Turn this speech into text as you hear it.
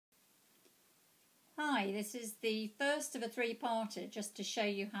Hi, this is the first of a three-parter just to show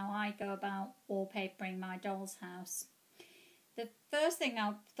you how I go about wallpapering my doll's house. The first thing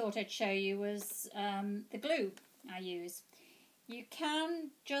I thought I'd show you was the glue I use. You can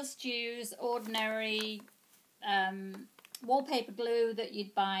just use ordinary wallpaper glue that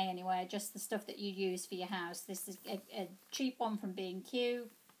you'd buy anywhere, just the stuff that you use for your house. This is a cheap one from B&Q,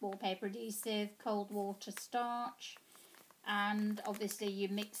 wallpaper adhesive, cold water starch. And obviously you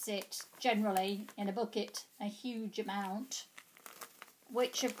mix it generally in a bucket, a huge amount,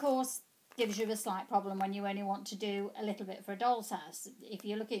 which of course gives you a slight problem when you only want to do a little bit for a doll's house. If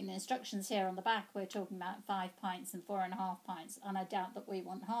you look at the instructions here on the back, we're talking about 5 pints and 4.5 pints, and I doubt that we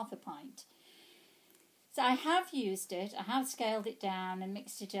want half a pint. So I have used it, I have scaled it down and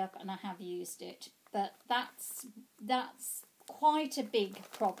mixed it up, and I have used it, but that's quite a big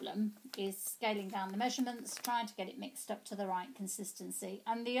problem, is scaling down the measurements, trying to get it mixed up to the right consistency.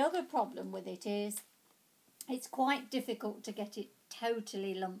 And the other problem with it is it's quite difficult to get it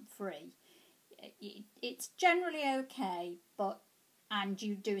totally lump free. It's generally okay, and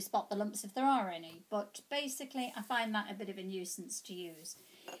you do spot the lumps if there are any, but basically I find that a bit of a nuisance to use.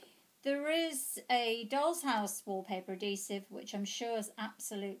 There is a doll's house wallpaper adhesive which I'm sure is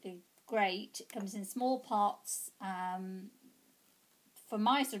absolutely great. It comes in small pots. For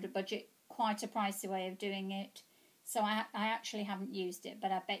my sort of budget, quite a pricey way of doing it. So I actually haven't used it,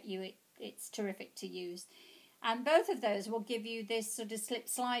 but I bet you it's terrific to use. And both of those will give you this sort of slip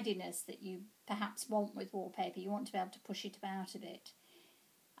slidiness that you perhaps want with wallpaper. You want to be able to push it about a bit.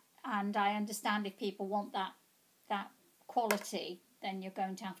 And I understand if people want that quality, then you're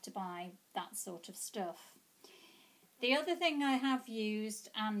going to have to buy that sort of stuff. The other thing I have used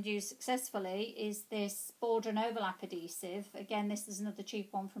and used successfully is this border and overlap adhesive. Again, this is another cheap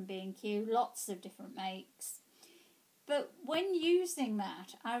one from B&Q, lots of different makes. But when using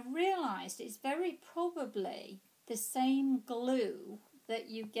that, I realised it's very probably the same glue that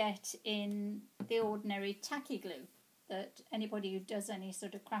you get in the ordinary tacky glue that anybody who does any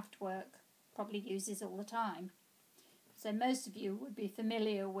sort of craft work probably uses all the time. So most of you would be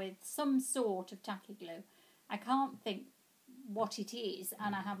familiar with some sort of tacky glue. I can't think what it is,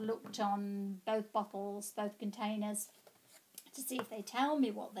 and I have looked on both bottles, both containers, to see if they tell me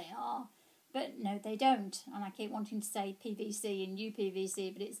what they are, but no, they don't. And I keep wanting to say PVC and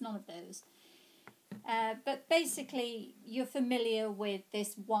UPVC, but it's none of those. But basically, you're familiar with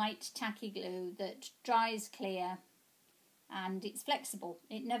this white tacky glue that dries clear, and it's flexible.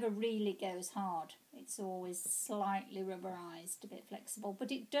 It never really goes hard. It's always slightly rubberized, a bit flexible,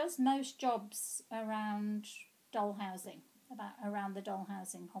 but it does most jobs around doll housing, around the doll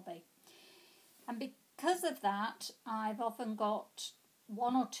housing hobby. And because of that, I've often got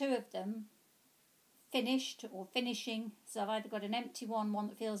one or two of them finished or finishing. So I've either got an empty one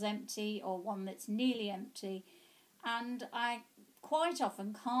that feels empty, or one that's nearly empty, and I quite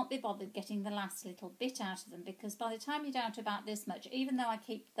often can't be bothered getting the last little bit out of them, because by the time you're down to about this much, even though I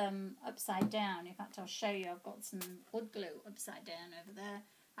keep them upside down, in fact I'll show you, I've got some wood glue upside down over there.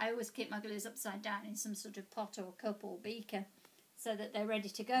 I always keep my glues upside down in some sort of pot or cup or beaker so that they're ready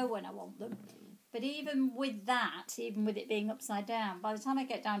to go when I want them. But even with that, even with it being upside down, by the time I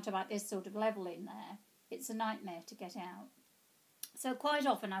get down to about this sort of level in there, it's a nightmare to get out. So quite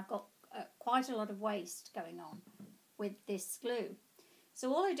often I've got quite a lot of waste going on with this glue.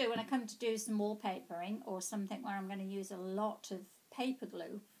 So all I do when I come to do some wallpapering or something where I'm going to use a lot of paper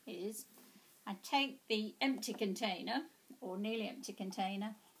glue is I take the empty container, or nearly empty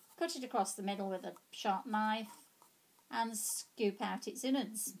container, cut it across the middle with a sharp knife and scoop out its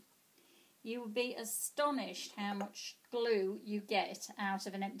innards. You would be astonished how much glue you get out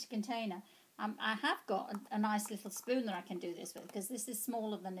of an empty container. I have got a nice little spoon that I can do this with, because this is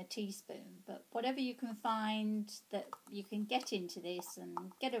smaller than a teaspoon, but whatever you can find that you can get into this and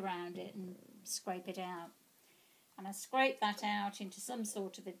get around it and scrape it out. And I scrape that out into some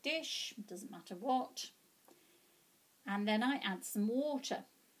sort of a dish, doesn't matter what, and then I add some water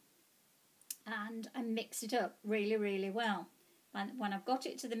and I mix it up really, really well. When I've got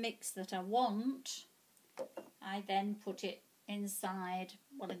it to the mix that I want, I then put it inside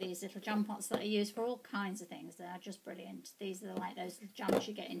one of these little jam pots that I use for all kinds of things. They are just brilliant. These are like those jams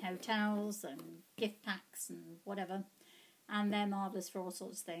you get in hotels and gift packs and whatever, and they're marvellous for all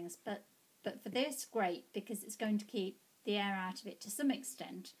sorts of things. But for this, great, because it's going to keep the air out of it to some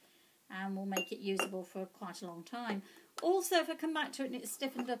extent and will make it usable for quite a long time. Also, if I come back to it and it's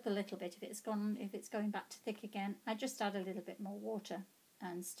stiffened up a little bit, if it's going back to thick again, I just add a little bit more water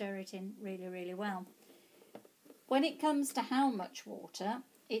and stir it in really, really well. When it comes to how much water,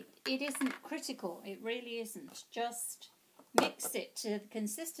 it isn't critical. It really isn't. Just mix it to the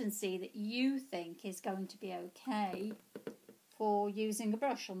consistency that you think is going to be okay for using a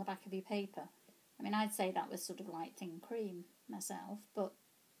brush on the back of your paper. I mean, I'd say that was sort of like thin cream myself, but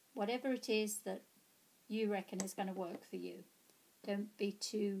whatever it is that you reckon is going to work for you. Don't be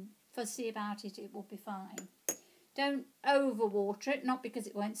too fussy about it, it will be fine. Don't overwater it, not because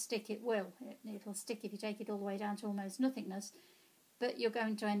it won't stick, it will. It'll stick if you take it all the way down to almost nothingness, but you're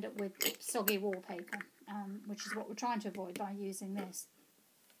going to end up with soggy wallpaper, which is what we're trying to avoid by using this.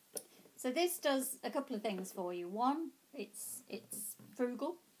 So this does a couple of things for you. One, it's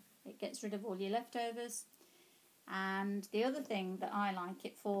frugal. It gets rid of all your leftovers. And the other thing that I like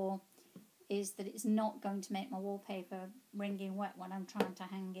it for is that it's not going to make my wallpaper wringing wet when I'm trying to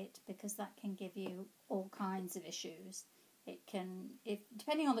hang it, because that can give you all kinds of issues. It can,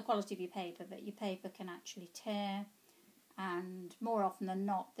 depending on the quality of your paper, but your paper can actually tear, and more often than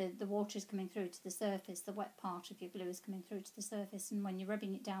not the water is coming through to the surface, the wet part of your glue is coming through to the surface, and when you're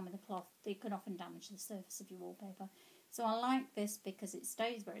rubbing it down with a cloth, it can often damage the surface of your wallpaper. So I like this because it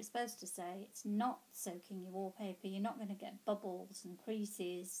stays where it's supposed to stay. It's not soaking your wallpaper. You're not going to get bubbles and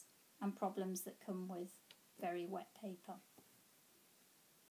creases and problems that come with very wet paper.